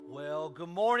Good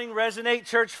morning, Resonate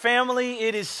Church family.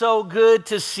 It is so good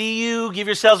to see you. Give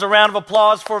yourselves a round of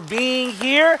applause for being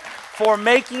here, for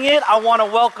making it. I want to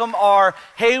welcome our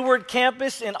Hayward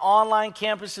campus and online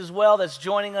campus as well that's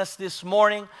joining us this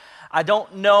morning. I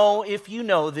don't know if you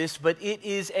know this, but it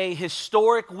is a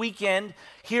historic weekend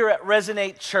here at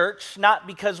Resonate Church, not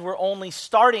because we're only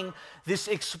starting this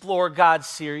Explore God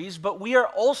series, but we are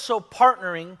also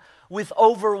partnering with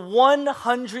over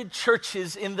 100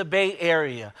 churches in the Bay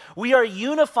Area. We are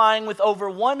unifying with over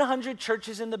 100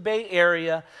 churches in the Bay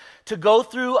Area to go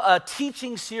through a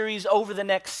teaching series over the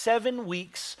next 7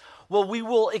 weeks where we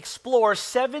will explore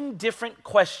 7 different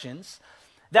questions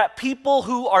that people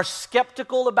who are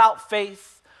skeptical about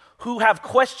faith, who have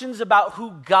questions about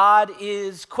who God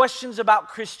is, questions about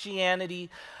Christianity,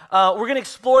 we're going to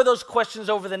explore those questions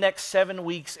over the next 7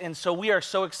 weeks, and so we are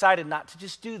so excited not to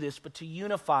just do this, but to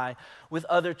unify with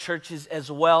other churches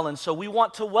as well, and so we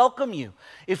want to welcome you.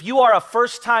 If you are a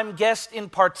first-time guest in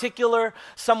particular,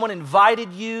 someone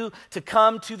invited you to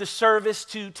come to the service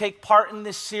to take part in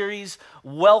this series,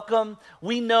 welcome.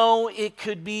 We know it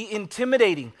could be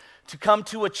intimidating to come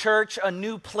to a church, a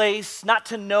new place, not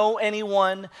to know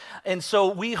anyone. And so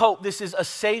we hope this is a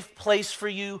safe place for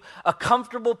you, a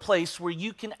comfortable place where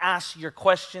you can ask your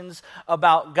questions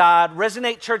about God.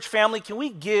 Resonate Church family, can we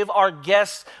give our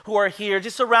guests who are here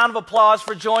just a round of applause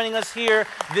for joining us here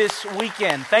this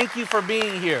weekend? Thank you for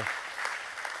being here.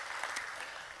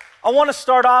 I want to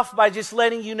start off by just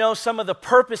letting you know some of the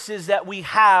purposes that we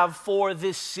have for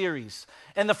this series.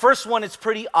 And the first one is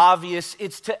pretty obvious.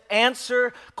 It's to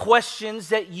answer questions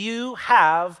that you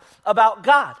have about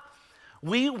God.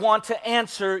 We want to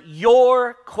answer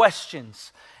your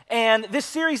questions. And this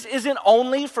series isn't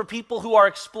only for people who are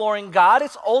exploring God.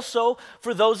 It's also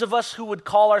for those of us who would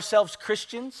call ourselves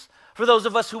Christians. For those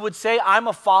of us who would say, I'm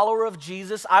a follower of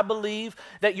Jesus. I believe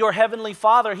that your Heavenly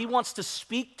Father, He wants to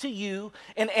speak to you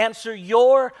and answer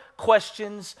your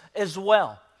questions as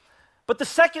well. But the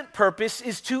second purpose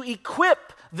is to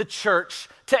equip the church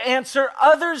to answer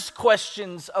others'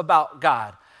 questions about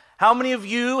God. How many of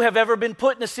you have ever been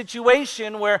put in a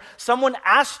situation where someone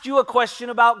asked you a question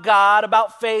about God,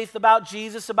 about faith, about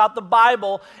Jesus, about the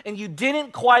Bible, and you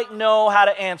didn't quite know how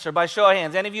to answer? By show of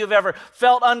hands, any of you have ever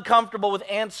felt uncomfortable with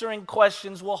answering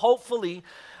questions? Well, hopefully,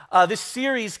 this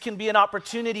series can be an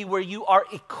opportunity where you are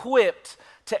equipped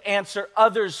to answer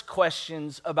others'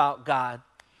 questions about God.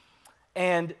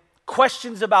 And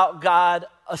questions about God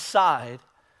aside,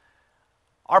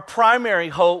 our primary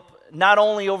hope, not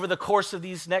only over the course of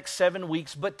these next 7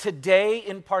 weeks, but today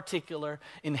in particular,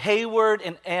 in Hayward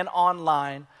and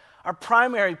online, our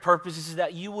primary purpose is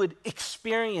that you would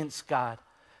experience God,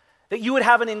 that you would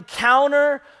have an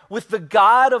encounter with the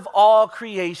God of all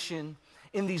creation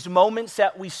in these moments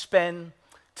that we spend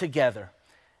together.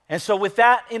 And so with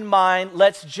that in mind,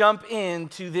 let's jump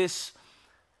into this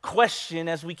question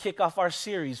as we kick off our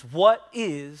series. What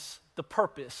is the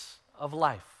purpose of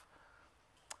life?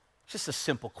 Just a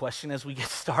simple question as we get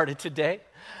started today.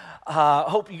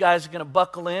 Hope you guys are going to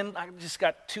buckle in. I just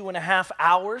got 2.5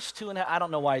 hours. I don't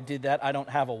know why I did that. I don't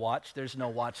have a watch. There's no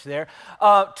watch there.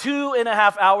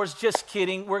 2.5 hours, just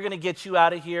kidding. We're going to get you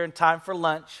out of here in time for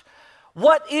lunch.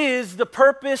 What is the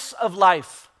purpose of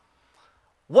life?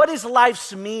 What is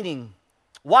life's meaning?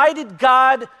 Why did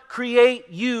God create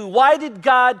you? Why did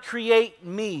God create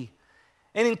me?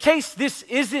 And in case this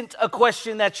isn't a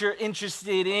question that you're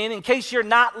interested in case you're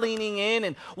not leaning in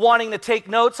and wanting to take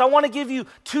notes, I want to give you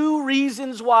 2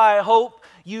 reasons why I hope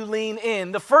you lean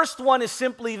in. The first one is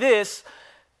simply this: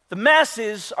 the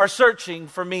masses are searching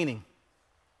for meaning.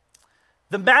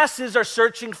 The masses are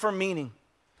searching for meaning.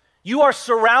 You are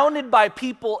surrounded by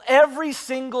people every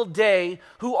single day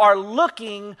who are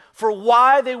looking for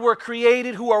why they were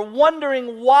created, who are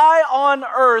wondering, why on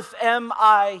earth am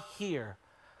I here?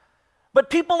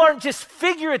 But people aren't just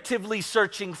figuratively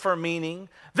searching for meaning.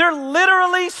 They're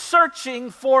literally searching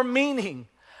for meaning.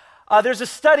 There's a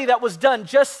study that was done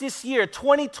just this year,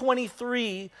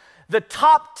 2023, the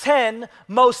top 10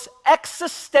 most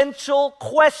existential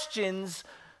questions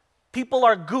people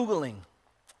are Googling.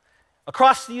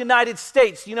 Across the United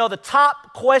States, you know, the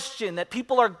top question that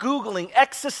people are Googling,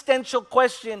 existential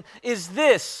question, is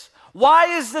this: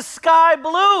 why is the sky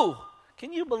blue?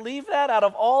 Can you believe that? Out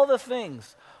of all the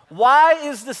things, why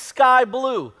is the sky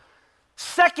blue?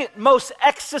 Second most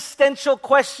existential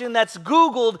question that's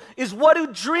Googled is, what do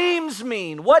dreams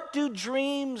mean? What do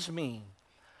dreams mean?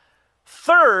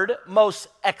 Third most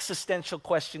existential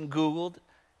question Googled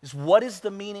is, what is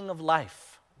the meaning of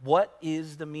life? What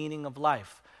is the meaning of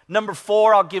life? Number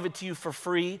 4, I'll give it to you for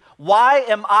free. Why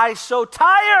am I so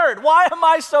tired? Why am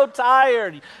I so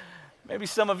tired? Maybe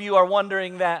some of you are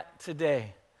wondering that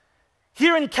today.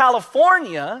 Here in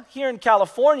California,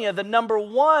 the number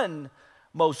one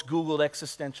most Googled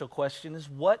existential question is,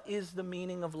 what is the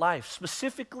meaning of life?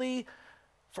 Specifically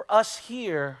for us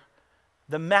here,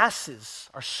 the masses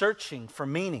are searching for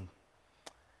meaning.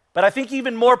 But I think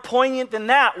even more poignant than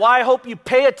that, why I hope you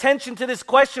pay attention to this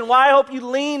question, why I hope you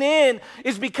lean in,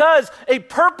 is because a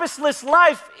purposeless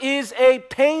life is a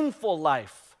painful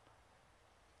life.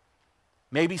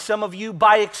 Maybe some of you,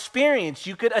 by experience,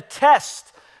 you could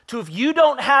attest to, if you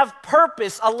don't have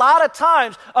purpose, a lot of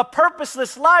times a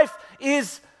purposeless life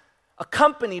is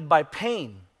accompanied by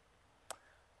pain.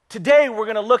 Today we're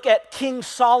going to look at King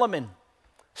Solomon,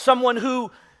 someone who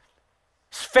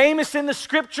is famous in the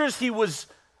scriptures. He was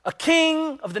a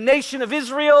king of the nation of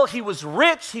Israel. He was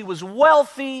rich, he was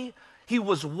wealthy, he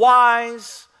was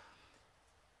wise.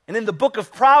 And in the book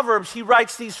of Proverbs, he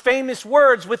writes these famous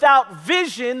words, "Without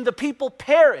vision, the people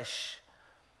perish.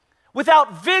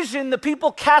 Without vision, the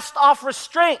people cast off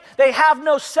restraint. They have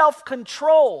no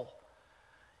self-control."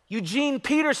 Eugene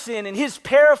Peterson, in his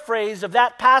paraphrase of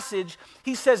that passage,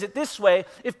 he says it this way: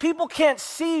 if people can't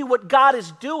see what God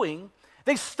is doing,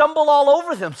 they stumble all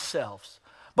over themselves.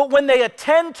 But when they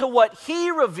attend to what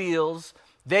he reveals,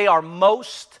 they are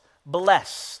most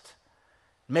blessed.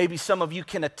 Maybe some of you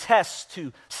can attest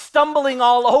to stumbling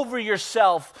all over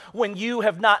yourself when you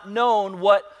have not known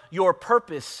what your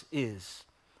purpose is.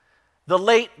 The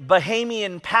late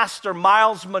Bahamian pastor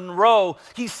Miles Monroe,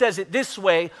 he says it this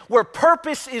way: where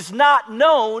purpose is not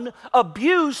known,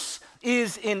 abuse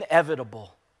is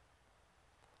inevitable.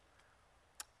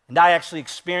 And I actually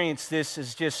experienced this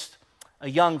as just a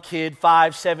young kid,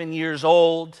 5, 7 years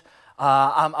old.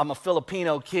 I'm a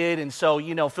Filipino kid, and so,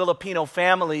 Filipino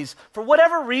families, for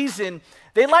whatever reason,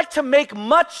 they like to make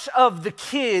much of the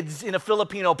kids in a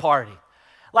Filipino party.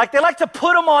 Like, they like to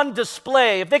put them on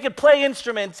display. If they could play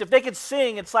instruments, if they could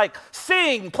sing, it's like,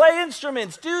 sing, play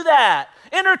instruments, do that,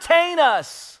 entertain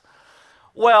us.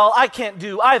 Well, I can't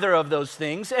do either of those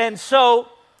things, and so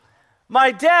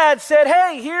my dad said,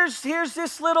 "Hey, here's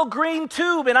this little green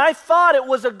tube," and I thought it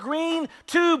was a green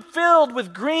tube filled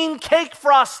with green cake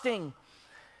frosting.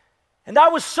 And I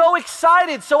was so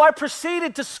excited, so I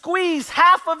proceeded to squeeze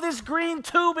half of this green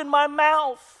tube in my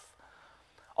mouth,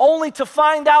 only to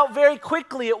find out very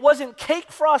quickly it wasn't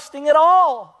cake frosting at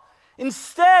all.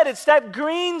 Instead, it's that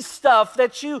green stuff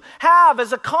that you have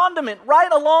as a condiment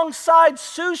right alongside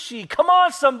sushi. Come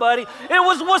on, somebody. It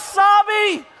was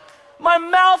wasabi. My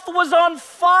mouth was on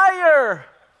fire.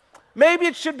 Maybe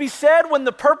it should be said, when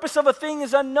the purpose of a thing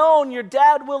is unknown, your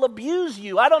dad will abuse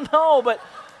you. I don't know, but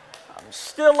I'm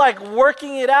still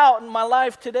working it out in my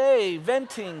life today,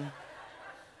 venting.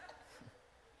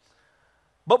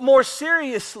 But more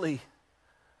seriously,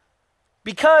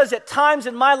 because at times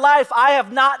in my life I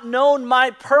have not known my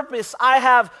purpose, I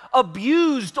have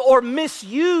abused or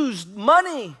misused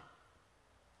money.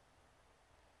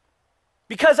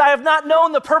 Because I have not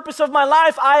known the purpose of my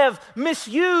life, I have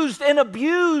misused and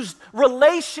abused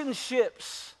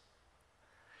relationships,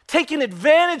 taken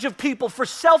advantage of people for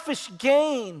selfish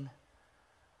gain.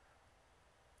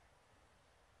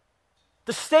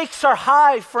 The stakes are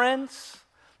high, friends.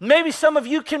 Maybe some of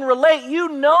you can relate.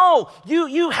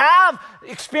 You have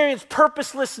experienced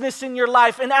purposelessness in your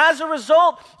life, and as a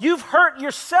result, you've hurt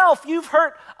yourself, you've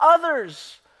hurt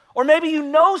others. Or maybe you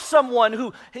know someone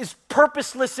who is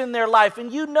purposeless in their life,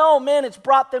 and man, it's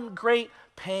brought them great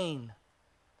pain.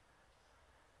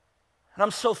 And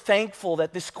I'm so thankful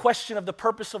that this question of the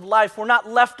purpose of life, we're not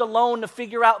left alone to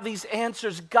figure out these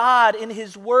answers. God, in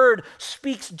His Word,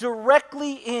 speaks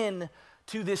directly in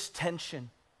to this tension.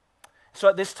 So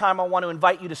at this time, I want to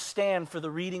invite you to stand for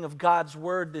the reading of God's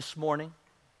Word this morning.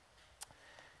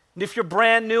 And if you're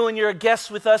brand new and you're a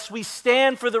guest with us, we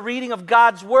stand for the reading of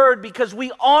God's Word because we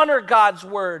honor God's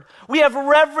Word. We have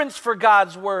reverence for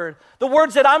God's Word. The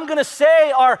words that I'm going to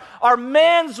say are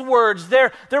man's words.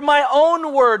 They're my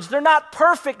own words. They're not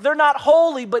perfect. They're not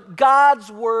holy, but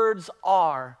God's words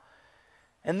are.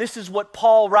 And this is what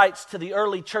Paul writes to the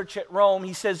early church at Rome.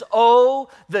 He says, "Oh,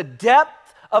 the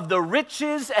depth of the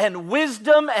riches and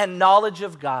wisdom and knowledge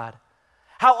of God.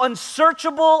 How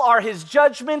unsearchable are His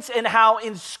judgments and how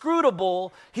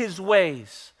inscrutable His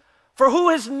ways. For who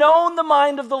has known the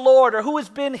mind of the Lord, or who has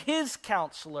been His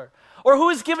counselor, or who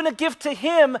has given a gift to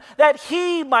Him that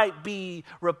He might be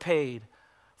repaid?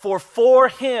 For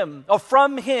Him, or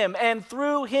from Him, and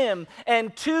through Him,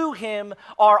 and to Him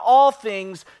are all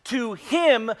things. To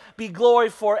Him be glory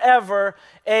forever.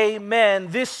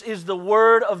 Amen." This is the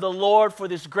word of the Lord for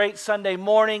this great Sunday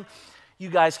morning. You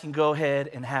guys can go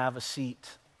ahead and have a seat.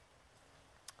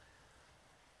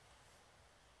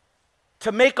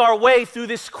 to make our way through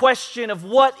this question of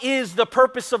what is the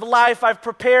purpose of life, I've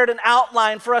prepared an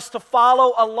outline for us to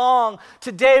follow along.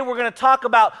 Today we're going to talk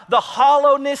about the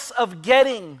hollowness of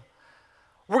getting.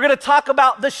 We're going to talk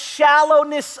about the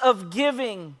shallowness of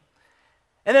giving.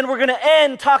 And then we're going to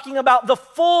end talking about the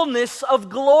fullness of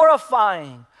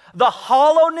glorifying. The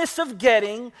hollowness of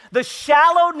getting, the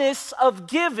shallowness of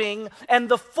giving, and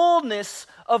the fullness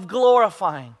of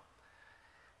glorifying.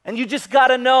 And you just got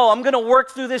to know, I'm going to work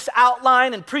through this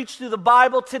outline and preach through the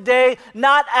Bible today,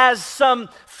 not as some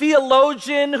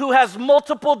theologian who has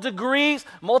multiple degrees.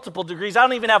 Multiple degrees, I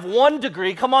don't even have one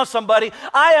degree. Come on, somebody.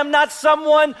 I am not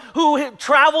someone who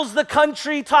travels the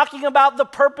country talking about the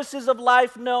purposes of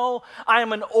life. No, I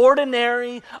am an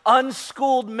ordinary,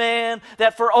 unschooled man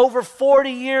that for over 40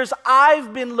 years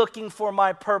I've been looking for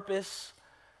my purpose.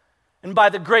 And by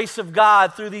the grace of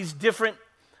God, through these different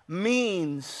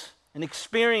means and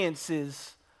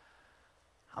experiences,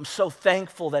 I'm so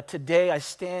thankful that today I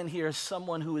stand here as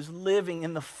someone who is living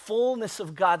in the fullness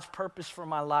of God's purpose for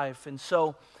my life. And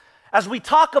so, as we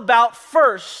talk about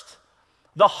first,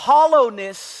 the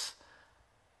hollowness,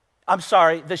 it's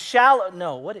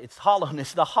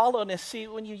hollowness. The hollowness, see,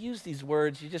 when you use these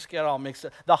words, you just get all mixed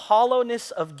up. The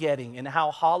hollowness of getting and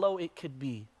how hollow it could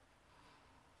be.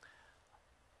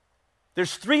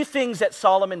 There's three things that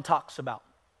Solomon talks about.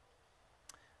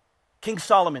 King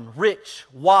Solomon, rich,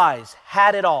 wise,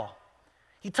 had it all.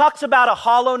 He talks about a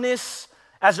hollowness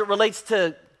as it relates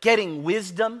to getting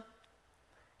wisdom.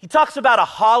 He talks about a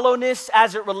hollowness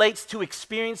as it relates to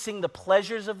experiencing the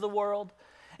pleasures of the world.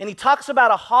 And he talks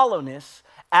about a hollowness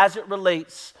as it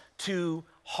relates to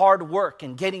hard work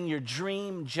and getting your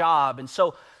dream job. And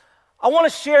so I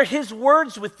want to share his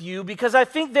words with you because I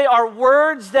think they are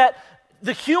words that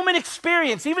the human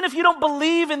experience, even if you don't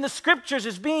believe in the scriptures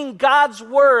as being God's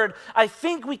word, I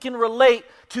think we can relate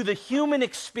to the human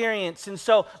experience. And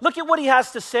so look at what he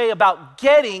has to say about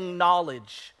getting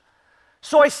knowledge.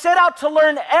 So I set out to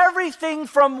learn everything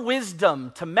from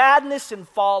wisdom to madness and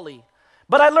folly.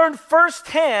 But I learned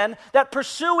firsthand that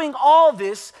pursuing all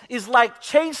this is like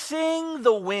chasing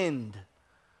the wind.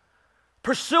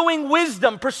 Pursuing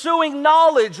wisdom, pursuing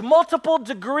knowledge, multiple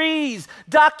degrees,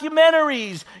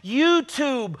 documentaries,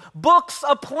 YouTube, books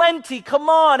aplenty. Come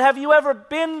on, have you ever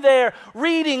been there?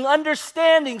 Reading,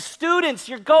 understanding, students,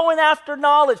 you're going after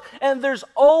knowledge, and there's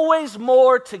always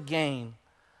more to gain.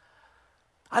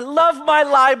 I love my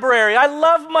library. I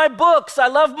love my books. I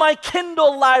love my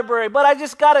Kindle library. But I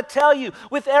just got to tell you,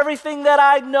 with everything that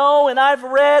I know and I've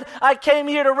read, I came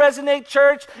here to Resonate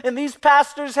Church, and these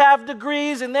pastors have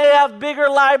degrees, and they have bigger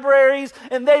libraries,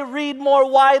 and they read more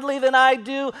widely than I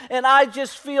do, and I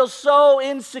just feel so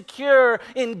insecure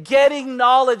in getting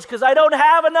knowledge because I don't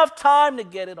have enough time to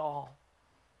get it all.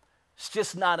 It's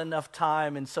just not enough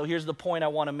time. And so here's the point I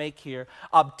want to make here.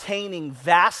 Obtaining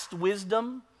vast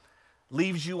wisdom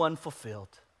leaves you unfulfilled.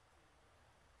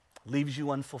 Leaves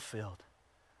you unfulfilled.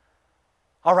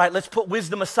 All right, let's put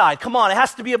wisdom aside. Come on, it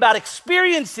has to be about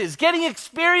experiences, getting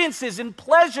experiences and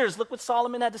pleasures. Look what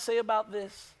Solomon had to say about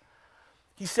this.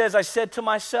 He says, I said to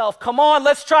myself, come on,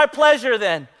 let's try pleasure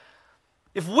then.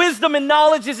 If wisdom and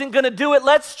knowledge isn't going to do it,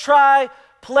 let's try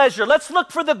pleasure. Let's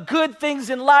look for the good things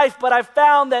in life, but I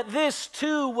found that this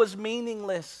too was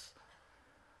meaningless.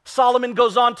 Solomon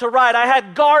goes on to write, I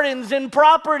had gardens and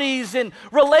properties and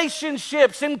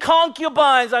relationships and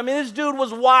concubines. I mean, this dude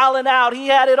was wilding out. He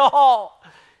had it all.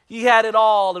 He had it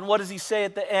all. And what does he say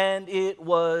at the end? It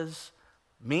was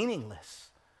meaningless.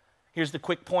 Here's the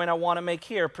quick point I want to make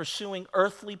here. Pursuing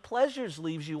earthly pleasures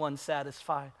leaves you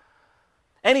unsatisfied.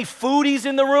 Any foodies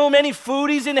in the room? Any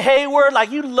foodies in Hayward?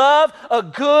 Like you love a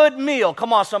good meal.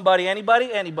 Come on, somebody.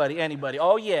 Anybody? Anybody?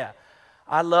 Oh, yeah.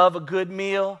 I love a good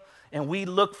meal. And we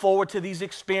look forward to these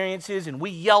experiences, and we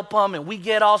Yelp them, and we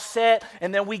get all set,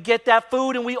 and then we get that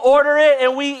food, and we order it,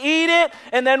 and we eat it,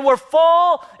 and then we're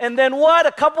full, and then what?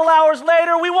 A couple hours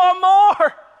later, we want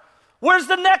more. Where's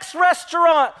the next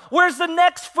restaurant? Where's the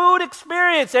next food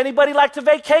experience? Anybody like to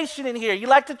vacation in here? You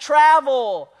like to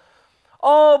travel?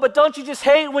 Oh, but don't you just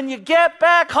hate when you get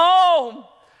back home?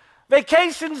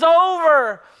 Vacation's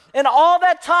over. And all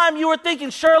that time you were thinking,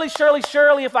 surely,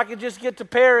 if I could just get to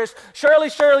Paris. Surely,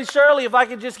 if I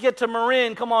could just get to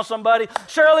Marin. Come on, somebody.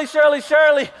 Surely.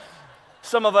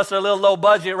 Some of us are a little low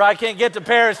budget, right? Can't get to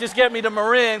Paris. Just get me to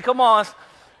Marin. Come on.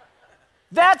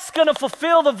 That's going to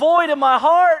fulfill the void in my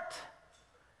heart.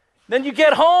 Then you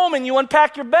get home and you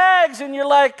unpack your bags and you're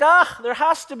like, there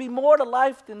has to be more to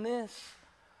life than this.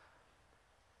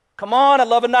 Come on, I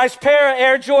love a nice pair of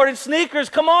Air Jordan sneakers.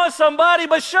 Come on, somebody.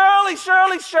 But surely,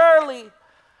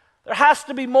 there has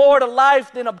to be more to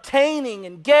life than obtaining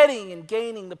and getting and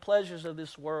gaining the pleasures of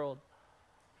this world.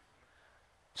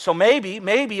 So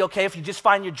maybe, okay, if you just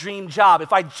find your dream job,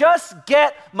 if I just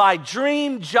get my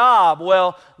dream job,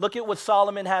 well, look at what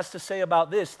Solomon has to say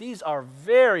about this. These are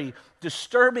very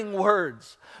disturbing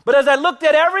words. But as I looked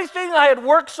at everything I had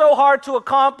worked so hard to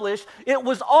accomplish, it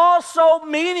was all so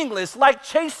meaningless, like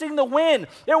chasing the wind.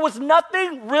 There was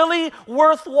nothing really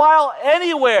worthwhile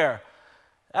anywhere.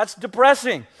 That's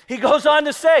depressing. He goes on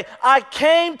to say, I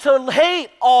came to hate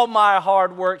all my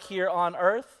hard work here on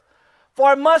earth, for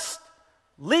I must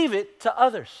leave it to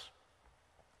others.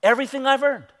 Everything I've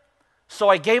earned. So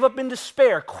I gave up in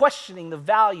despair, questioning the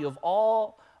value of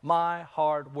all my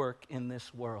hard work in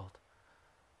this world.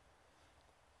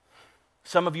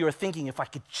 Some of you are thinking, if I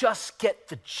could just get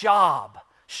the job,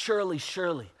 surely.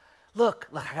 Look,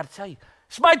 I got to tell you,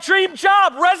 it's my dream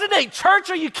job, Resonate Church,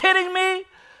 are you kidding me?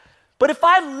 But if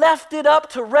I left it up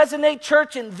to Resonate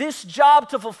Church and this job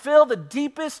to fulfill the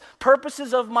deepest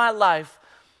purposes of my life,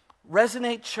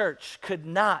 Resonate Church could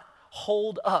not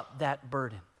hold up that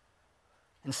burden.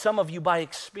 And some of you, by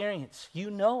experience, you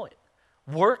know it.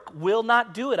 Work will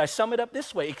not do it. I sum it up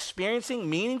this way. Experiencing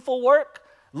meaningful work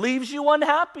leaves you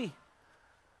unhappy.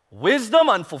 Wisdom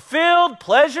unfulfilled,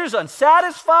 pleasures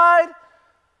unsatisfied,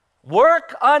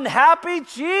 work unhappy.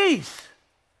 Jeez.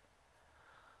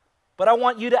 But I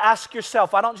want you to ask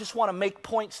yourself, I don't just want to make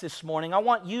points this morning. I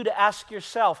want you to ask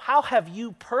yourself, how have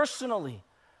you personally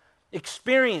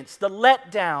experienced the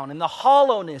letdown and the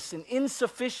hollowness and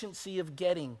insufficiency of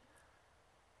getting?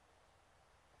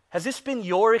 Has this been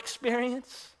your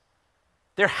experience?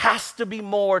 There has to be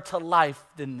more to life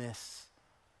than this.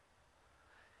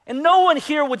 And no one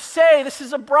here would say, this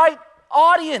is a bright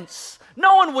audience.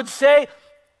 No one would say,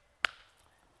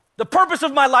 the purpose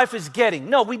of my life is getting.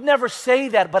 No, we'd never say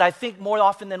that, but I think more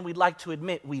often than we'd like to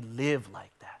admit, we live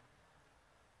like that.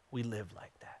 We live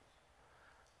like that.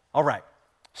 All right,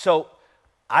 so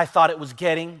I thought it was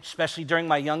getting, especially during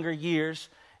my younger years,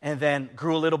 and then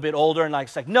grew a little bit older, and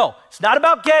it's like, no, it's not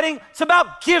about getting, it's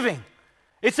about giving.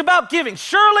 It's about giving.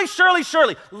 Surely.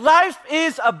 Life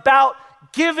is about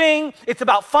giving. It's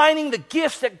about finding the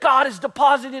gifts that God has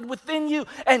deposited within you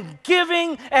and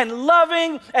giving and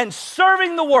loving and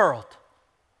serving the world.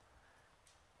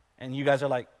 And you guys are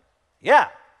like, yeah,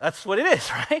 that's what it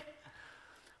is, right?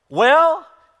 Well,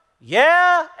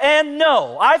 yeah and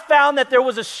no. I found that there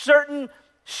was a certain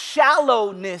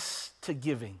shallowness to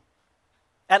giving.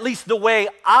 At least the way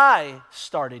I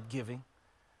started giving.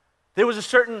 There was a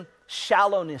certain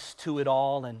shallowness to it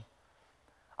all, and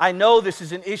I know this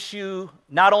is an issue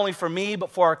not only for me,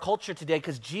 but for our culture today,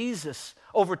 because Jesus,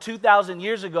 over 2,000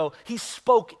 years ago, he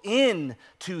spoke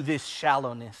into this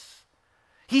shallowness.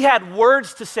 He had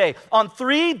words to say. On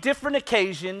 3 different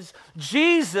occasions,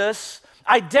 Jesus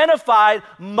identified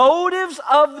motives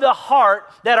of the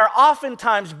heart that are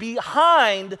oftentimes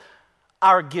behind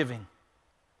our giving.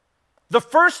 The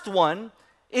first one,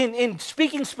 in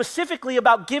speaking specifically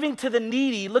about giving to the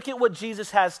needy, look at what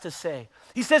Jesus has to say.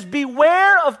 He says,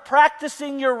 beware of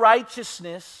practicing your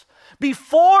righteousness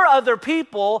before other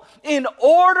people in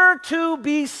order to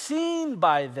be seen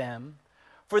by them,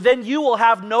 for then you will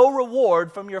have no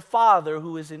reward from your Father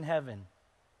who is in heaven.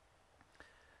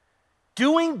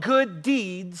 Doing good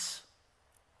deeds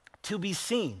to be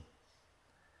seen.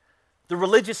 The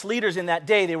religious leaders in that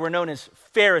day, they were known as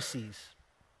Pharisees,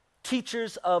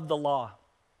 teachers of the law.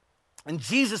 And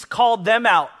Jesus called them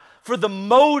out for the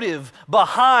motive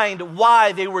behind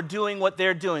why they were doing what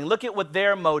they're doing. Look at what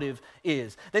their motive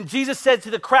is. Then Jesus said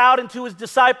to the crowd and to his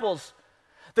disciples,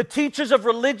 the teachers of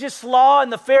religious law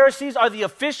and the Pharisees are the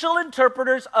official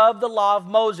interpreters of the law of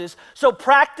Moses. So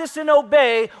practice and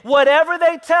obey whatever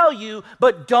they tell you,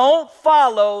 but don't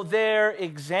follow their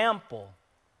example.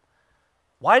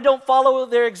 Why don't follow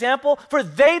their example? For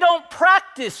they don't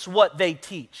practice what they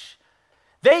teach.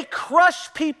 They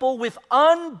crush people with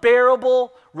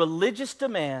unbearable religious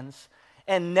demands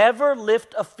and never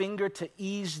lift a finger to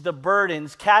ease the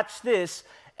burdens. Catch this,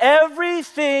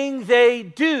 everything they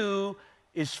do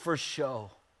is for show.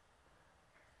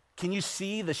 Can you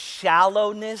see the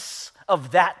shallowness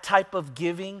of that type of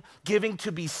giving? Giving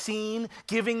to be seen,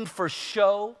 giving for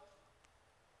show.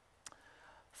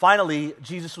 Finally,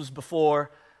 Jesus was before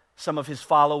some of his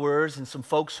followers and some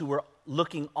folks who were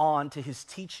looking on to his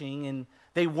teaching, and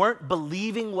they weren't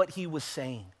believing what he was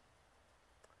saying.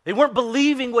 They weren't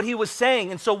believing what he was saying.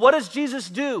 And so what does Jesus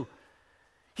do?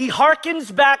 He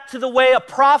hearkens back to the way a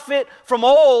prophet from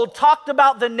old talked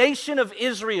about the nation of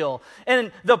Israel.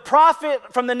 And the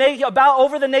prophet from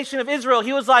over the nation of Israel,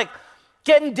 he was like,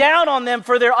 getting down on them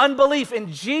for their unbelief.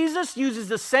 And Jesus uses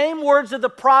the same words of the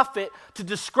prophet to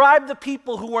describe the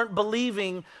people who weren't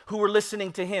believing, who were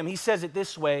listening to him. He says it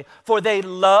this way, "For they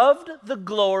loved the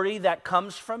glory that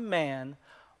comes from man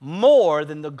more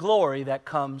than the glory that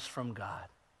comes from God."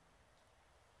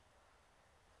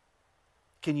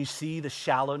 Can you see the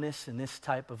shallowness in this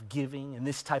type of giving, in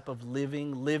this type of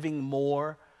living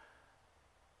more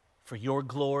for your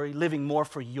glory, living more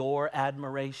for your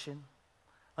admiration?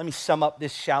 Let me sum up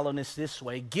this shallowness this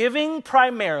way. Giving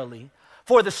primarily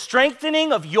for the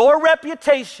strengthening of your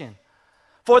reputation,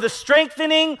 for the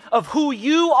strengthening of who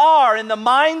you are in the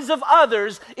minds of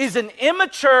others, is an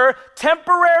immature,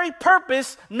 temporary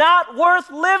purpose not worth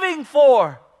living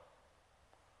for.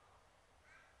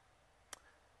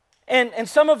 And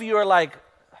some of you are like,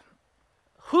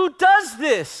 who does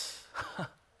this?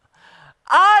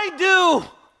 I do.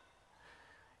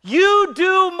 You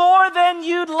do more than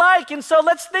you'd like. And so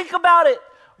let's think about it.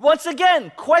 Once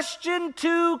again, question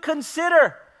to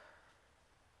consider.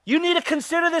 You need to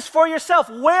consider this for yourself.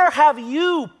 Where have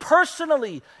you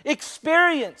personally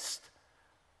experienced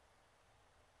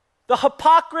the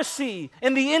hypocrisy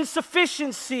and the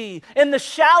insufficiency and the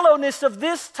shallowness of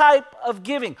this type of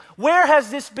giving? Where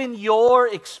has this been your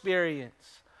experience?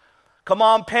 Come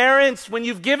on, parents, when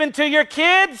you've given to your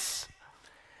kids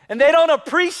and they don't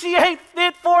appreciate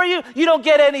it for you, you don't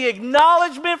get any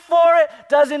acknowledgement for it,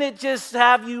 doesn't it just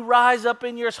have you rise up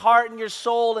in your heart and your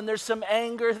soul and there's some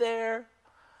anger there?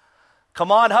 Come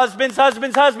on, husbands, where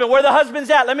the husbands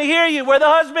at? Let me hear you, where the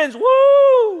husbands?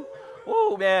 Woo!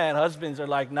 Woo, man, husbands are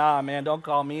like, nah, man, don't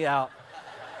call me out.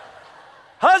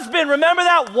 Husband, remember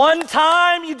that one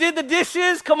time you did the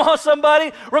dishes? Come on,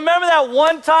 somebody. Remember that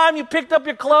one time you picked up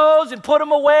your clothes and put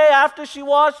them away after she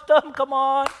washed them? Come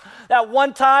on. That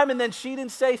one time, and then she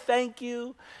didn't say thank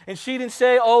you, and she didn't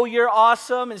say, oh, you're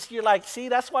awesome, and you're like, see,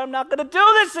 that's why I'm not going to do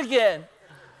this again.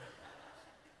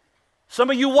 Some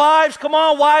of you wives, come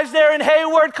on, wives there in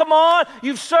Hayward, come on.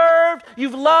 You've served,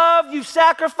 you've loved, you've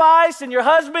sacrificed, and your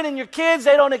husband and your kids,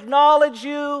 they don't acknowledge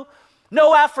you.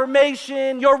 No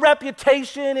affirmation. Your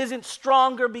reputation isn't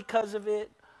stronger because of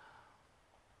it.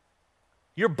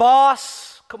 Your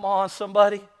boss, come on,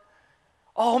 somebody.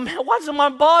 Oh, man, why doesn't my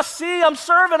boss see? I'm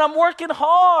serving, I'm working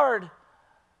hard.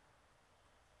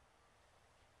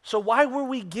 So why were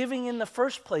we giving in the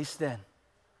first place then?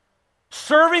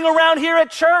 Serving around here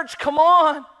at church, come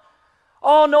on.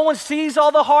 Oh, no one sees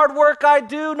all the hard work I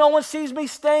do. No one sees me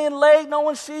staying late. No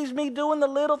one sees me doing the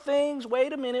little things.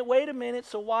 Wait a minute.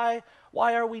 So why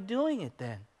are we doing it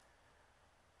then?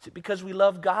 Is it because we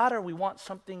love God or we want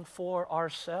something for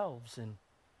ourselves? And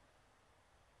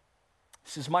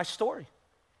this is my story.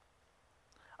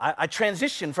 I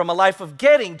transitioned from a life of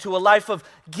getting to a life of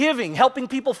giving, helping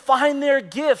people find their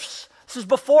gifts. This is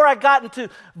before I got into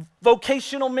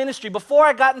vocational ministry, before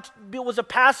I was a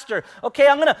pastor. Okay,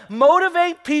 I'm going to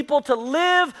motivate people to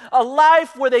live a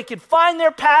life where they can find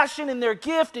their passion and their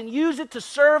gift and use it to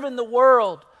serve in the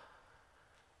world.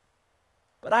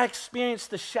 But I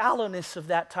experienced the shallowness of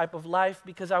that type of life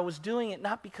because I was doing it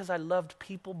not because I loved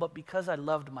people, but because I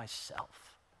loved myself.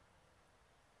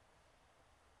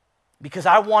 Because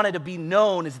I wanted to be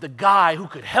known as the guy who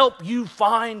could help you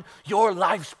find your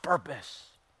life's purpose.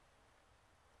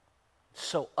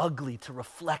 So ugly to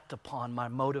reflect upon my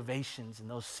motivations in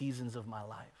those seasons of my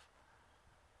life.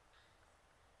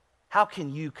 How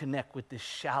can you connect with this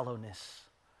shallowness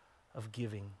of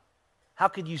giving? How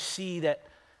could you see that?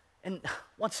 And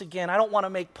once again, I don't want to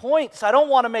make points. You guys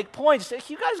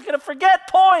are going to forget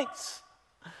points.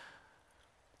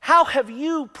 How have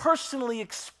you personally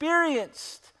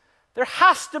experienced? There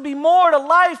has to be more to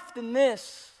life than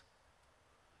this.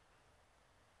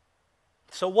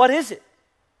 So what is it?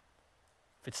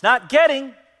 If it's not getting,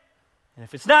 and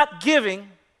if it's not giving,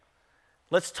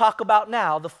 let's talk about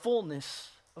now the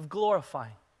fullness of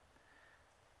glorifying.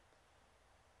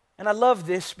 And I love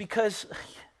this because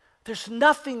there's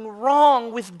nothing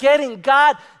wrong with getting.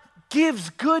 God gives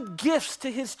good gifts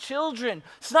to his children.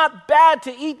 It's not bad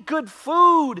to eat good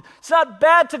food. It's not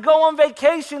bad to go on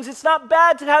vacations. It's not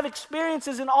bad to have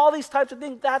experiences and all these types of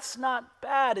things. That's not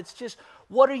bad. It's just,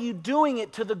 what are you doing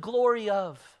it to the glory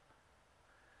of?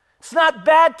 It's not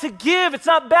bad to give. It's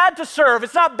not bad to serve.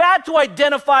 It's not bad to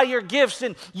identify your gifts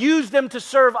and use them to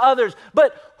serve others.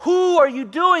 But who are you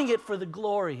doing it for the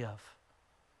glory of?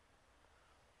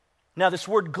 Now, this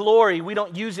word glory, we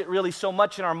don't use it really so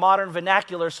much in our modern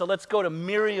vernacular, so let's go to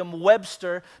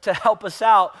Merriam-Webster to help us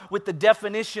out with the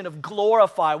definition of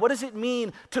glorify. What does it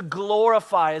mean to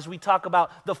glorify as we talk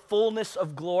about the fullness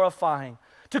of glorifying?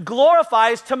 To glorify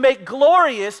is to make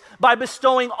glorious by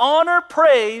bestowing honor,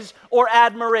 praise, or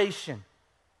admiration.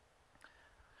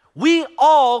 We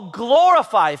all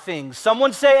glorify things.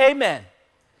 Someone say amen.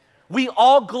 We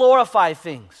all glorify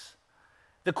things.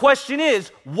 The question is,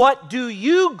 what do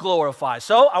you glorify?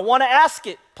 So I want to ask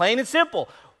it, plain and simple.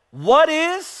 What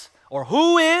is or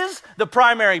who is the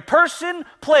primary person,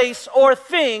 place, or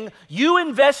thing you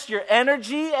invest your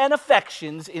energy and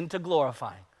affections into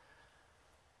glorifying?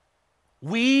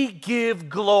 We give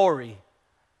glory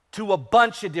to a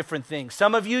bunch of different things.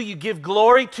 Some of you give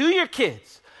glory to your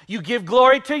kids. You give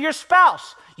glory to your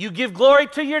spouse. You give glory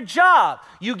to your job.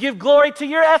 You give glory to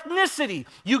your ethnicity.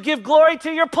 You give glory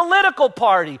to your political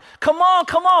party. Come on,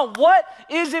 come on. What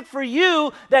is it for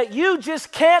you that you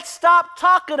just can't stop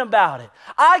talking about it?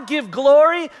 I give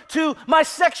glory to my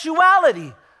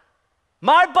sexuality,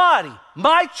 my body,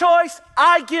 my choice.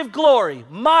 I give glory,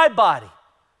 my body.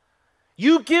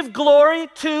 You give glory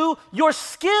to your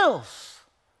skills.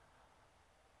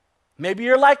 Maybe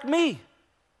you're like me.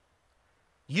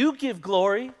 You give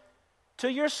glory to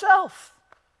yourself.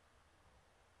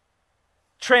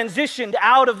 Transitioned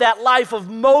out of that life of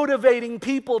motivating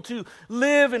people to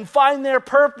live and find their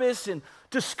purpose and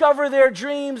discover their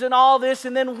dreams and all this,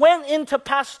 and then went into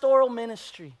pastoral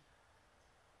ministry.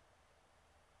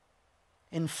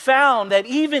 And found that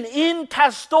even in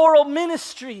pastoral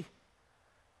ministry,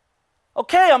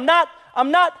 okay, I'm not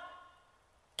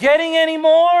getting any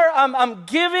more. I'm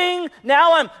giving.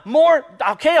 Now I'm more,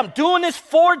 okay, I'm doing this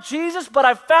for Jesus, but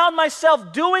I found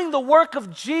myself doing the work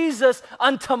of Jesus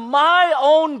unto my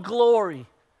own glory.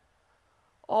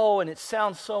 Oh, and it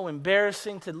sounds so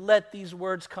embarrassing to let these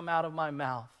words come out of my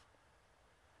mouth.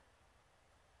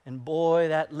 And boy,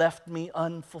 that left me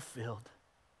unfulfilled.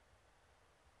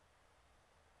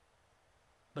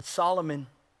 But Solomon,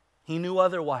 he knew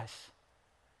otherwise.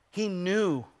 He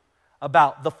knew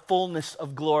about the fullness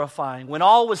of glorifying. When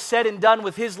all was said and done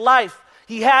with his life,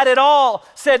 he had it all.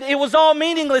 Said it was all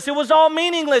meaningless. It was all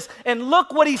meaningless. And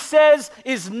look what he says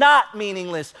is not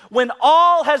meaningless. When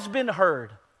all has been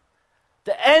heard,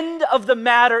 the end of the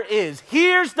matter is,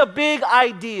 here's the big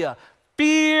idea.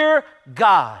 Fear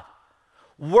God.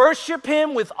 Worship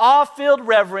him with awe-filled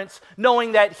reverence,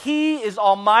 knowing that he is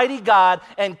Almighty God,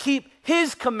 and keep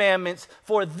his commandments,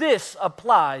 for this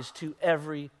applies to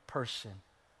every person.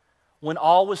 When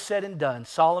all was said and done,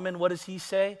 Solomon, what does he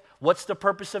say? What's the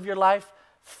purpose of your life?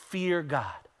 Fear God.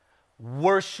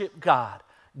 Worship God.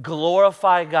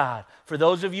 Glorify God. For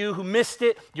those of you who missed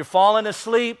it, you're falling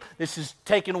asleep, this is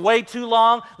taking way too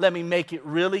long, let me make it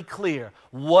really clear.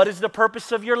 What is the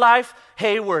purpose of your life?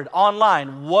 Hayward,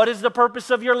 online, what is the purpose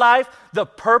of your life? The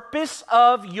purpose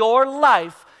of your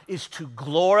life is to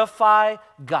glorify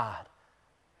God.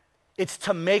 It's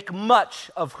to make much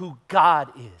of who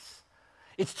God is.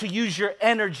 It's to use your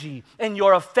energy and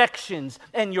your affections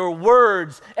and your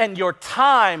words and your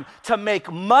time to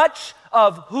make much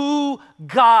of who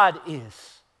God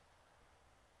is.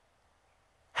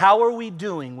 How are we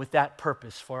doing with that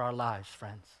purpose for our lives,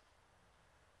 friends?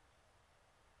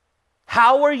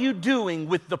 How are you doing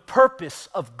with the purpose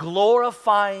of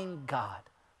glorifying God?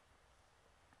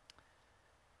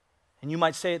 And you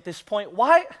might say at this point,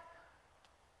 why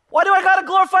do I got to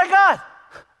glorify God?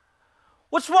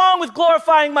 What's wrong with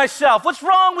glorifying myself? What's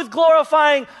wrong with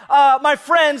glorifying my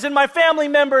friends and my family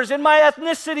members and my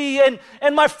ethnicity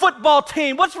and my football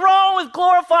team? What's wrong with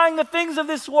glorifying the things of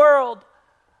this world?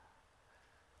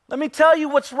 Let me tell you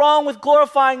what's wrong with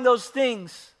glorifying those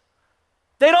things.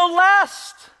 They don't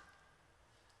last.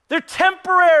 They're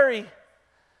temporary.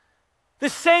 The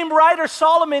same writer,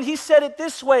 Solomon, he said it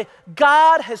this way: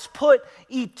 God has put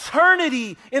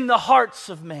eternity in the hearts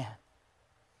of man.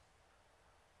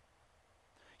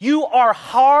 You are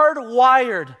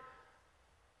hardwired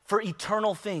for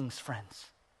eternal things, friends.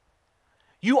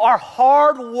 You are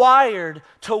hardwired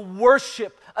to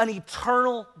worship an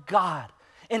eternal God.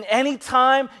 And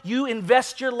anytime you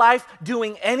invest your life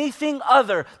doing anything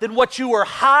other than what you were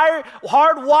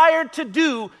hardwired to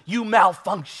do, you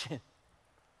malfunction.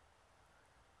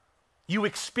 You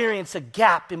experience a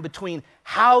gap in between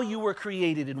how you were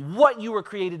created and what you were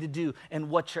created to do and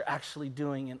what you're actually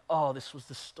doing. And oh, this was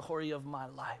the story of my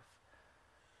life.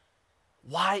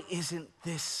 Why isn't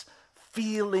this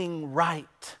feeling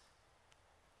right?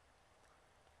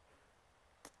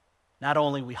 Not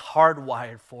only are we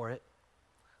hardwired for it,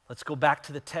 let's go back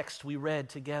to the text we read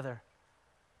together,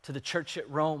 to the church at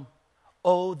Rome.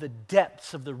 Oh, the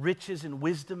depths of the riches and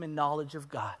wisdom and knowledge of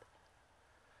God.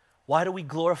 Why do we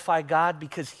glorify God?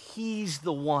 Because he's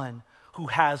the one who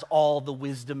has all the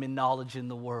wisdom and knowledge in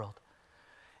the world.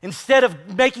 Instead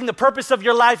of making the purpose of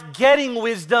your life getting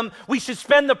wisdom, we should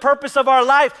spend the purpose of our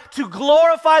life to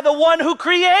glorify the one who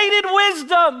created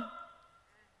wisdom.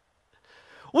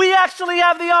 We actually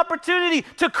have the opportunity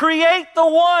to create the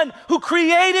one who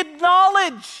created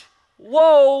knowledge.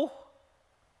 Whoa.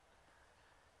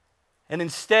 And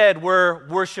instead, we're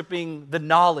worshiping the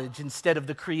knowledge instead of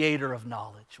the creator of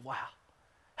knowledge. Wow.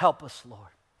 Help us,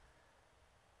 Lord.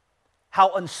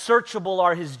 How unsearchable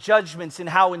are his judgments and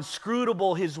how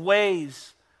inscrutable his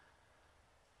ways.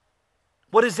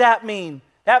 What does that mean?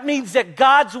 That means that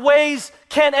God's ways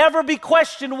can't ever be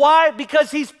questioned. Why?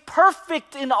 Because he's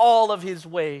perfect in all of his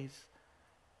ways.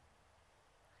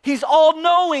 He's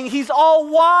all-knowing. He's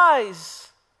all-wise.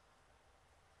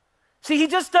 See, he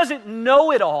just doesn't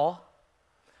know it all,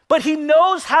 but he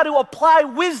knows how to apply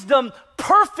wisdom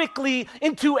perfectly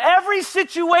into every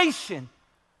situation.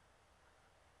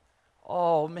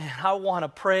 Oh man, I want to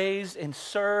praise and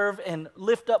serve and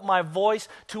lift up my voice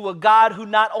to a God who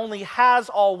not only has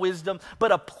all wisdom,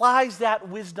 but applies that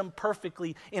wisdom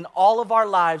perfectly in all of our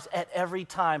lives at every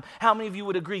time. How many of you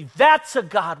would agree that's a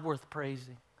God worth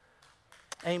praising?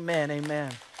 Amen,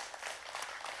 amen.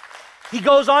 He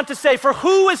goes on to say, for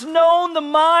who has known the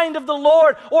mind of the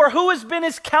Lord, or who has been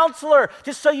his counselor?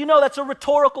 Just so you know, that's a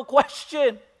rhetorical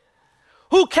question.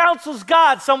 Who counsels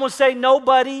God? Someone say,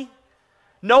 nobody.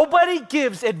 Nobody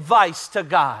gives advice to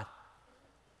God.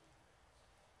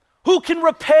 Who can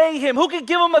repay him? Who can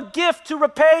give him a gift to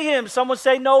repay him? Someone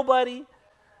say nobody.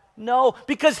 No,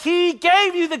 because he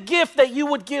gave you the gift that you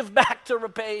would give back to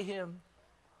repay him.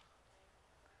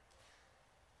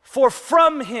 For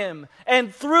from him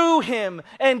and through him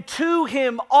and to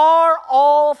him are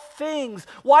all things.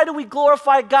 Why do we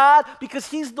glorify God? Because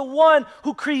he's the one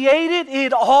who created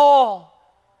it all.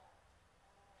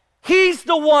 He's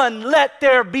the one, let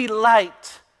there be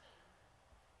light.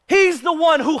 He's the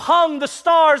one who hung the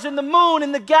stars and the moon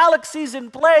and the galaxies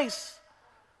in place.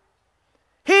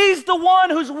 He's the one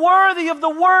who's worthy of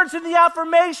the words and the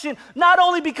affirmation, not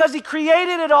only because he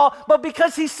created it all, but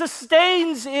because he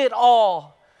sustains it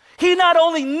all. He not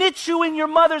only knit you in your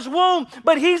mother's womb,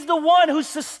 but he's the one who's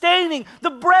sustaining the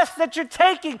breath that you're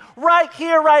taking right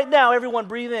here, right now. Everyone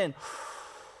breathe in.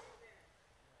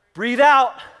 Breathe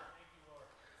out.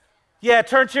 Yeah,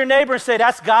 turn to your neighbor and say,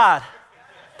 that's God.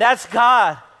 That's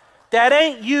God. That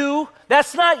ain't you.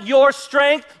 That's not your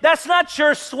strength. That's not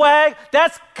your swag.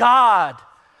 That's God.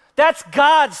 That's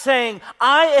God saying,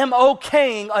 I am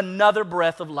okaying another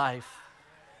breath of life.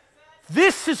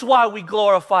 This is why we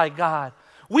glorify God.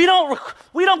 We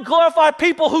don't glorify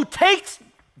people who take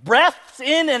breaths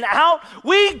in and out.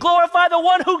 We glorify the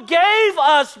one who gave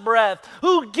us breath,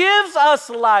 who gives us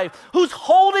life, who's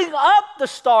holding up the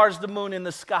stars, the moon, and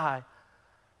the sky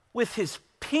with his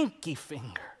pinky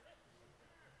finger.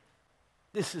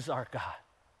 This is our God.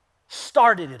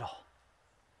 Started it all.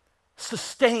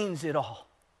 Sustains it all.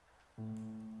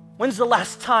 When's the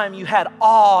last time you had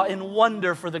awe and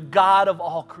wonder for the God of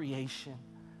all creation?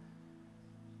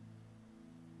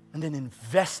 And then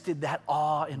invested that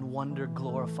awe and wonder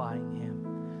glorifying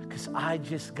him. Because I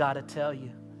just got to tell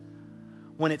you,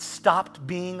 when it stopped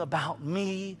being about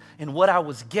me and what I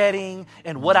was getting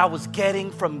and what I was getting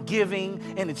from giving,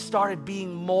 and it started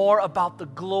being more about the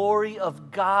glory of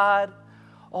God,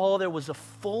 oh, there was a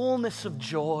fullness of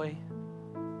joy.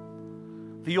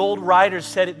 The old writers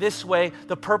said it this way: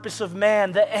 the purpose of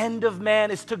man, the end of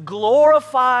man, is to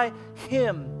glorify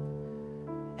him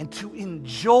and to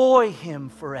enjoy him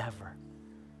forever.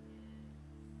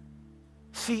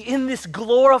 See, in this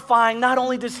glorifying, not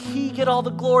only does he get all the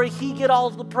glory, he get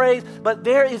all the praise, but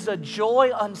there is a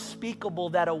joy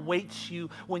unspeakable that awaits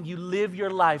you when you live your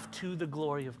life to the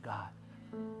glory of God.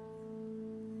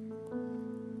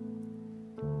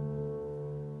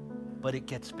 But it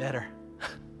gets better.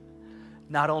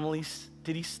 Not only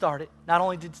did he start it, not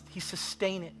only did he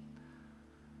sustain it,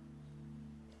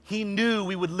 he knew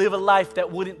we would live a life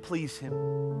that wouldn't please him.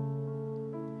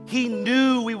 He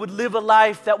knew we would live a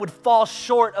life that would fall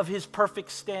short of his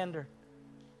perfect standard.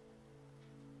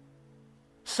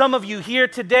 Some of you here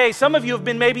today, some of you have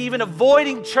been maybe even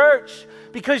avoiding church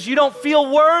because you don't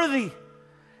feel worthy.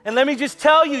 And let me just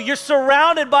tell you, you're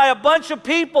surrounded by a bunch of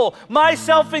people,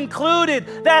 myself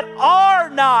included, that are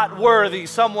not worthy.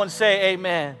 Someone say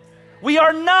amen. We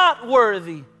are not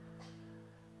worthy.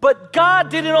 But God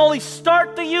didn't only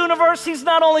start the universe, he's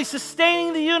not only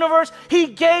sustaining the universe, he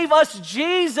gave us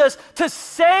Jesus to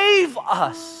save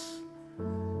us.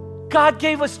 God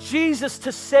gave us Jesus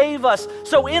to save us.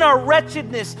 So in our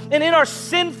wretchedness and in our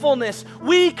sinfulness,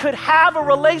 we could have a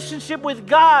relationship with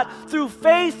God through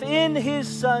faith in his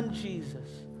Son, Jesus.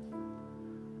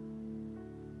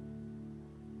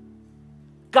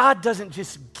 God doesn't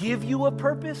just give you a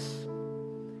purpose.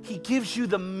 He gives you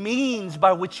the means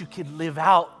by which you can live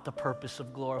out the purpose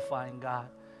of glorifying God.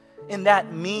 And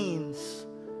that means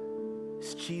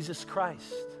Jesus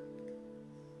Christ.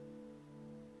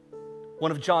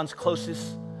 One of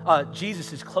Jesus'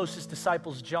 closest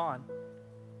disciples, John,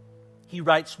 he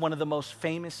writes one of the most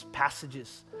famous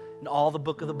passages in all the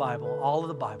book of the Bible, all of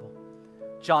the Bible.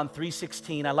 John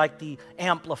 3:16, I like the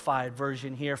amplified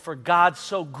version here. For God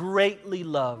so greatly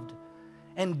loved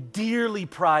and dearly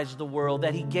prized the world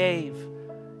that he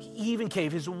even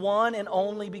gave his one and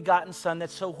only begotten Son, that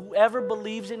so whoever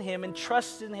believes in him and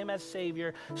trusts in him as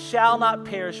Savior shall not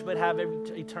perish but have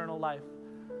eternal life.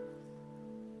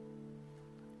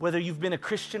 Whether you've been a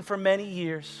Christian for many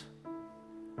years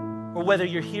or whether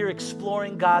you're here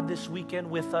exploring God this weekend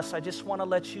with us, I just want to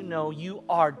let you know you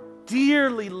are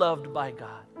dearly loved by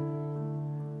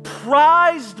God,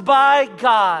 prized by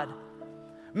God.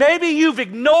 Maybe you've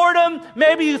ignored him.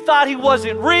 Maybe you thought he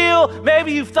wasn't real.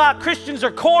 Maybe you thought Christians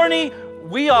are corny.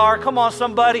 We are, come on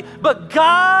somebody. But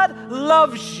God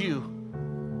loves you.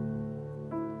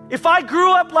 If I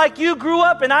grew up like you grew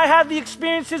up and I had the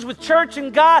experiences with church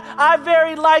and God, I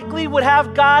very likely would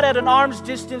have God at an arm's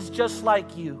distance just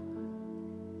like you.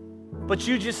 But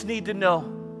you just need to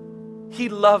know he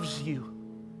loves you.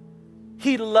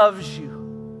 He loves you.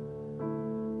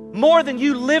 More than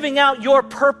you living out your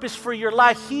purpose for your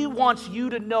life, he wants you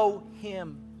to know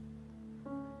him.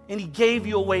 And he gave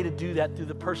you a way to do that through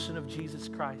the person of Jesus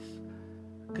Christ.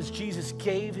 Because Jesus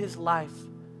gave his life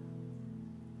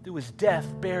through his death,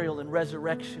 burial, and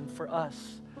resurrection for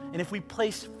us. And if we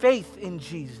place faith in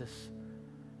Jesus,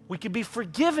 we can be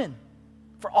forgiven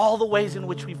for all the ways in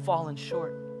which we've fallen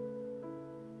short.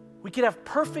 We can have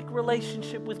perfect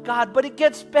relationship with God, but it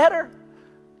gets better.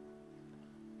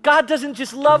 God doesn't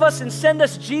just love us and send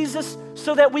us Jesus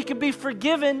so that we can be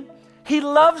forgiven. He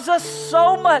loves us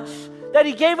so much that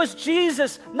he gave us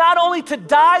Jesus not only to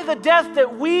die the death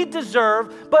that we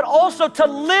deserve, but also to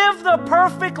live the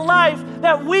perfect life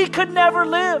that we could never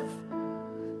live.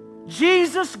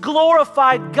 Jesus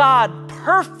glorified God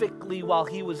perfectly while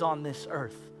he was on this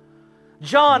earth.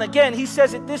 John, again, he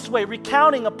says it this way,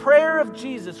 recounting a prayer of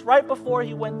Jesus right before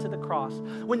he went to the cross.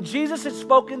 When Jesus had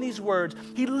spoken these words,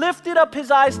 he lifted up his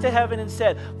eyes to heaven and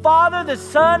said, Father, the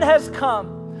Son has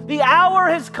come. The hour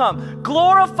has come.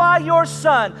 Glorify your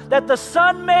Son, that the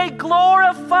Son may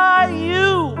glorify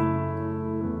you.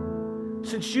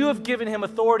 Since you have given him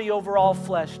authority over all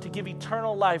flesh to give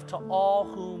eternal life to all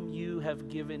whom you have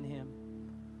given him.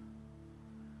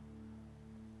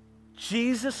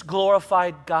 Jesus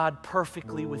glorified God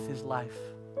perfectly with his life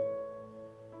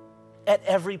at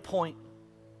every point.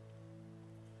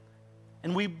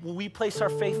 And when we place our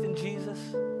faith in Jesus,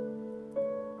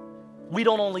 we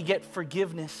don't only get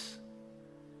forgiveness,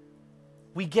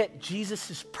 we get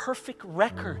Jesus' perfect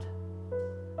record.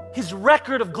 His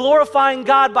record of glorifying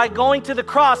God by going to the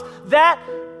cross. That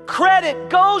credit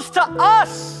goes to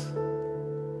us.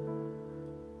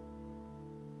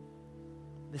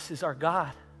 This is our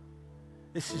God.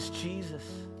 This is Jesus.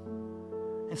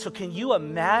 And so can you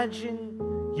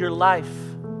imagine your life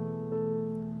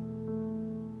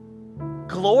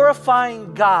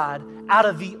glorifying God out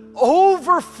of the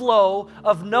overflow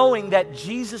of knowing that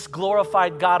Jesus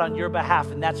glorified God on your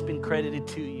behalf and that's been credited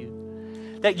to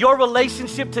you? That your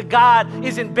relationship to God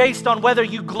isn't based on whether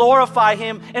you glorify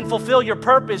him and fulfill your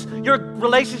purpose. Your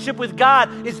relationship with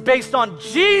God is based on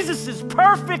Jesus'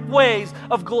 perfect ways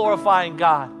of glorifying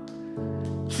God.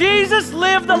 Jesus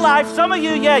lived the life. Some of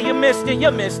you, you missed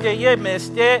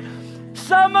it.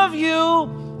 Some of you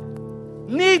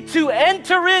need to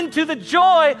enter into the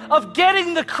joy of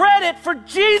getting the credit for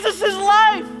Jesus'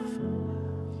 life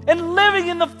and living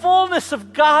in the fullness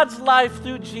of God's life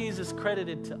through Jesus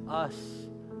credited to us.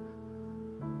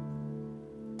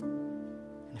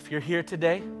 And if you're here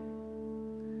today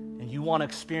and you want to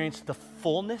experience the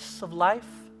fullness of life,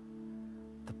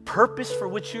 the purpose for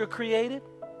which you're created,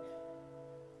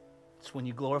 it's when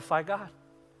you glorify God.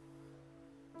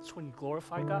 It's when you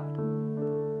glorify God.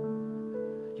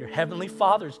 Your Heavenly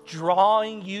Father's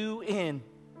drawing you in.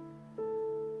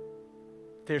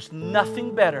 There's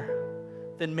nothing better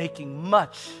than making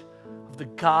much of the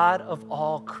God of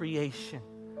all creation.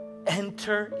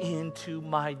 Enter into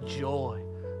my joy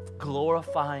of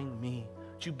glorifying me.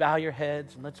 Would you bow your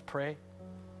heads and let's pray?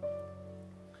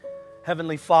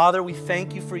 Heavenly Father, we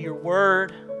thank you for your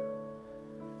word.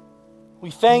 We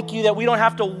thank you that we don't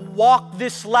have to walk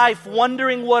this life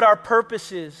wondering what our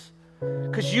purpose is.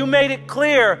 Because you made it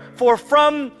clear, for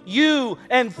from you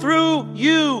and through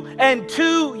you and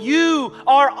to you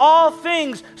are all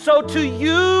things. So to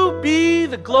you be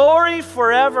the glory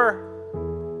forever.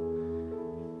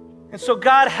 And so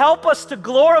God, help us to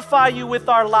glorify you with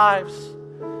our lives.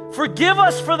 Forgive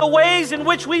us for the ways in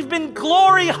which we've been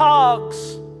glory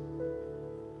hogs.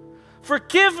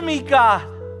 Forgive me, God.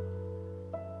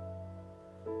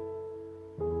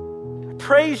 I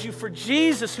praise you for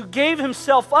Jesus who gave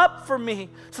himself up for me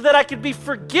so that I could be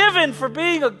forgiven for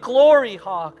being a glory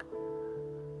hog.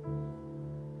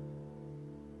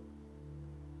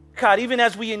 God, even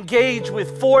as we engage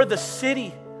with For the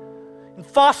City and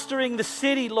fostering the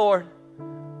city, Lord,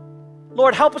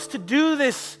 help us to do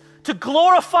this to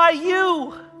glorify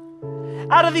you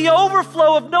out of the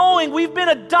overflow of knowing we've been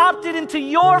adopted into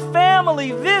your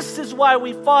family. This is why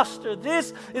we foster.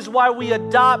 This is why we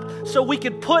adopt, so we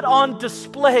can put on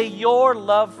display your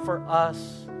love for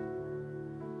us.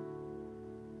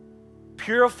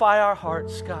 Purify our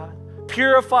hearts, God.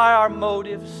 Purify our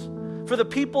motives. For the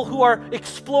people who are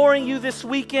exploring you this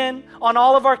weekend on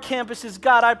all of our campuses,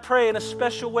 God, I pray in a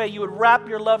special way you would wrap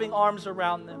your loving arms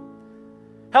around them.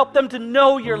 Help them to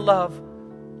know your love,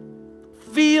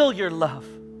 feel your love.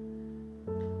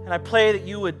 And I pray that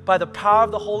you would, by the power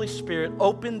of the Holy Spirit,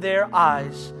 open their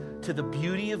eyes to the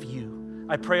beauty of you.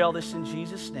 I pray all this in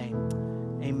Jesus' name.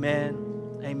 Amen,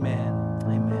 amen,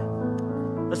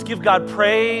 amen. Let's give God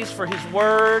praise for his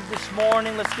word this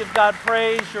morning. Let's give God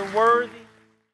praise. You're worthy.